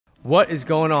What is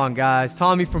going on, guys?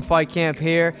 Tommy from FightCamp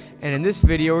here, and in this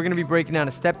video we're going to be breaking down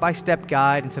a step-by-step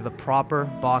guide into the proper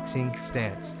boxing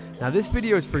stance. Now this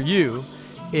video is for you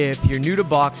if you're new to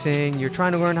boxing, you're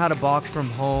trying to learn how to box from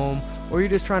home, or you're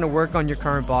just trying to work on your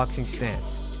current boxing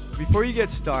stance. Before you get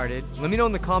started, let me know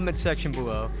in the comment section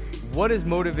below what is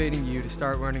motivating you to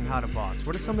start learning how to box.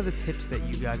 What are some of the tips that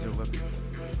you guys are looking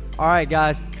for? Alright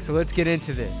guys, so let's get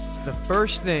into this. The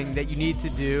first thing that you need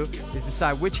to do is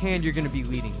decide which hand you're going to be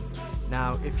leading with.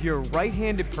 Now, if you're a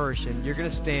right-handed person, you're going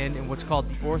to stand in what's called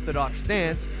the Orthodox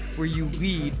Stance, where you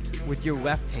lead with your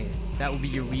left hand. That will be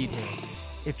your lead hand.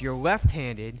 If you're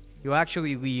left-handed, you'll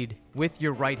actually lead with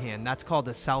your right hand. That's called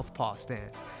the Southpaw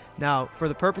Stance. Now, for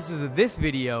the purposes of this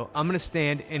video, I'm going to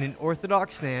stand in an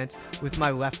Orthodox stance with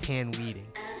my left hand leading.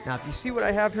 Now, if you see what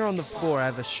I have here on the floor, I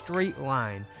have a straight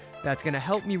line that's going to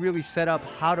help me really set up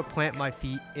how to plant my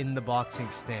feet in the boxing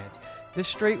stance. This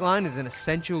straight line is an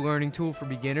essential learning tool for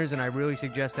beginners, and I really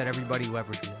suggest that everybody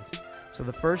leverage this. So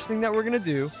the first thing that we're going to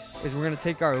do is we're going to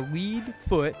take our lead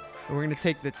foot, and we're going to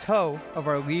take the toe of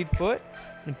our lead foot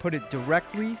and put it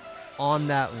directly on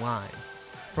that line.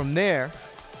 From there,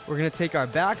 we're going to take our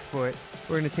back foot,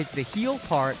 we're going to take the heel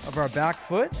part of our back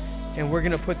foot, and we're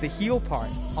going to put the heel part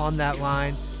on that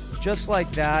line, just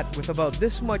like that, with about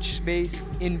this much space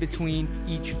in between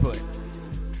each foot.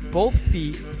 Both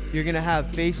feet you're going to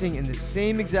have facing in the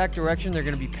same exact direction. They're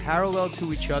going to be parallel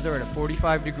to each other at a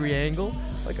 45-degree angle,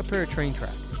 like a pair of train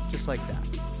tracks, just like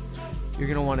that. You're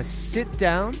going to want to sit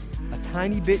down a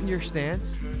tiny bit in your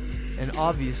stance, and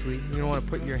obviously you're going to want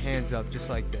to put your hands up just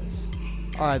like this.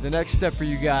 Alright, the next step for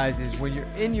you guys is when you're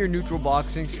in your neutral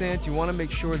boxing stance, you want to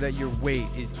make sure that your weight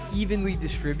is evenly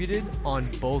distributed on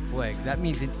both legs. That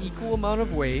means an equal amount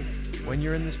of weight when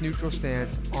you're in this neutral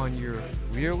stance on your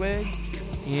rear leg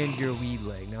and your lead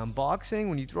leg. Now in boxing,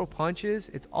 when you throw punches,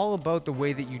 it's all about the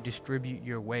way that you distribute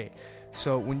your weight.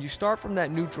 So when you start from that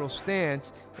neutral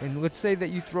stance, and let's say that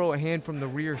you throw a hand from the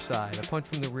rear side, a punch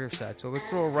from the rear side. So let's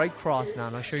throw a right cross now,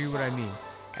 and I'll show you what I mean.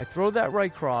 I throw that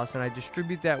right cross and I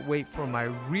distribute that weight from my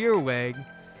rear leg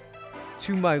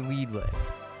to my lead leg.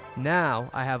 Now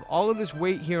I have all of this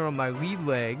weight here on my lead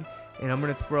leg, and I'm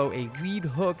going to throw a lead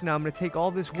hook. Now I'm going to take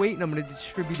all this weight and I'm going to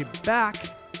distribute it back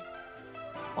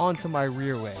onto my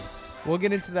rear leg. We'll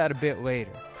get into that a bit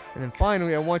later. And then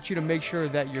finally, I want you to make sure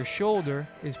that your shoulder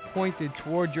is pointed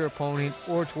towards your opponent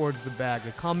or towards the bag.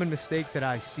 A common mistake that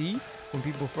I see when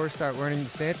people first start learning the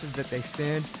stance is that they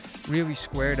stand really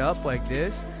squared up like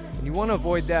this. And you want to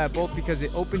avoid that, both because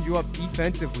it opens you up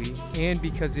defensively and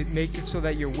because it makes it so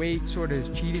that your weight sort of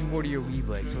is cheating more to your lead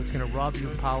leg. So it's going to rob you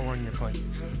of power on your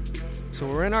punches. So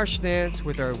we're in our stance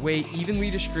with our weight evenly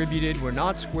distributed. We're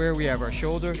not square. We have our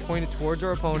shoulder pointed towards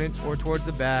our opponent or towards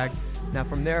the bag. Now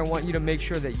from there, I want you to make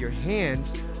sure that your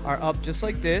hands are up just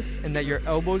like this and that your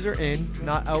elbows are in,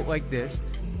 not out like this,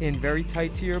 in very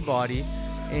tight to your body.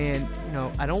 And, you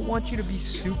know, I don't want you to be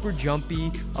super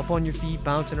jumpy, up on your feet,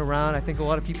 bouncing around. I think a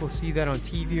lot of people see that on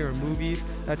TV or movies.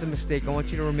 That's a mistake. I want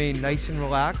you to remain nice and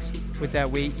relaxed with that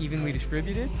weight evenly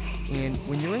distributed. And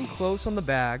when you're in close on the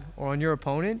bag or on your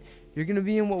opponent, you're going to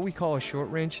be in what we call a short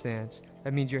range stance.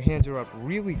 That means your hands are up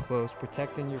really close,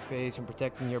 protecting your face and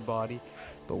protecting your body.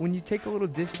 But when you take a little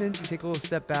distance, you take a little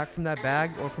step back from that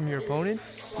bag or from your opponent,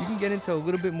 you can get into a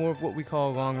little bit more of what we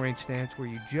call a long range stance, where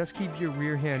you just keep your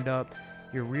rear hand up,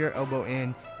 your rear elbow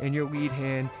in, and your lead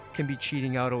hand can be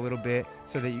cheating out a little bit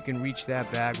so that you can reach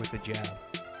that bag with a jab.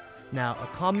 Now, a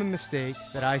common mistake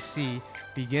that I see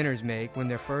beginners make when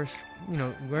they're first,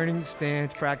 learning the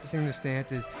stance, practicing the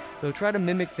stance, is they'll try to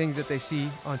mimic things that they see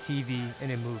on TV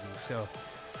and in movies. So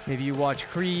maybe you watch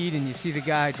Creed and you see the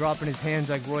guy dropping his hands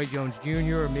like Roy Jones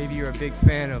Jr., or maybe you're a big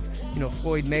fan of,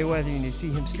 Floyd Mayweather and you see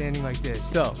him standing like this.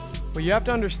 So what you have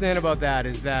to understand about that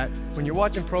is that when you're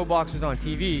watching pro boxers on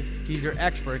TV, these are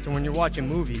experts, and when you're watching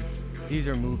movies, these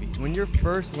are movies. When you're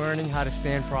first learning how to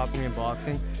stand properly in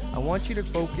boxing, I want you to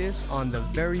focus on the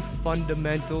very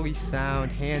fundamentally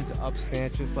sound hands up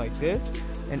stance, just like this.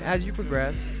 And as you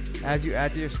progress, as you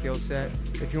add to your skill set,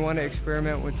 if you want to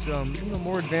experiment with some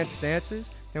more advanced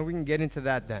stances, then we can get into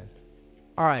that then.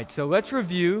 Alright, so let's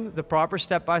review the proper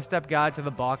step-by-step guide to the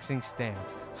boxing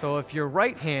stance. So if you're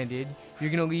right-handed, you're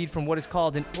going to lead from what is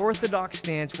called an orthodox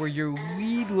stance, where your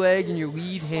lead leg and your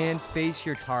lead hand face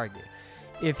your target.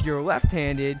 If you're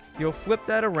left-handed, you'll flip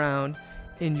that around,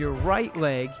 and your right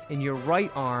leg and your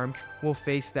right arm will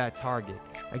face that target.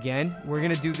 Again, we're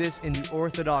going to do this in the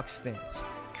orthodox stance.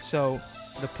 So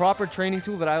the proper training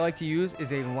tool that I like to use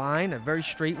is a line, a very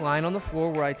straight line on the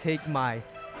floor, where I take my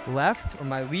left or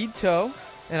my lead toe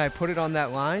and I put it on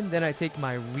that line. Then I take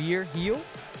my rear heel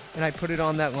and I put it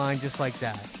on that line just like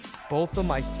that. Both of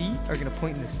my feet are gonna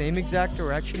point in the same exact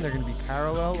direction. They're gonna be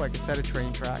parallel like a set of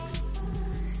train tracks.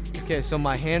 Okay, so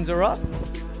my hands are up,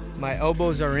 my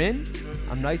elbows are in,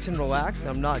 I'm nice and relaxed,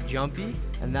 I'm not jumpy,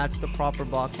 and that's the proper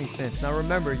boxing stance. Now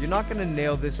remember, you're not gonna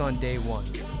nail this on day one.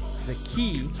 The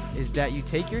key is that you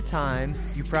take your time,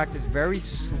 you practice very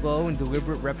slow and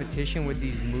deliberate repetition with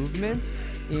these movements,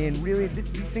 and really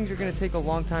these things are gonna take a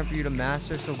long time for you to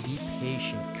master, so be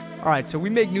patient. All right, so we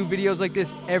make new videos like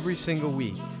this every single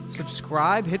week.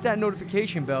 Subscribe, hit that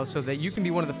notification bell so that you can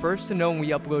be one of the first to know when we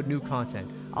upload new content.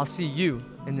 I'll see you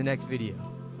in the next video.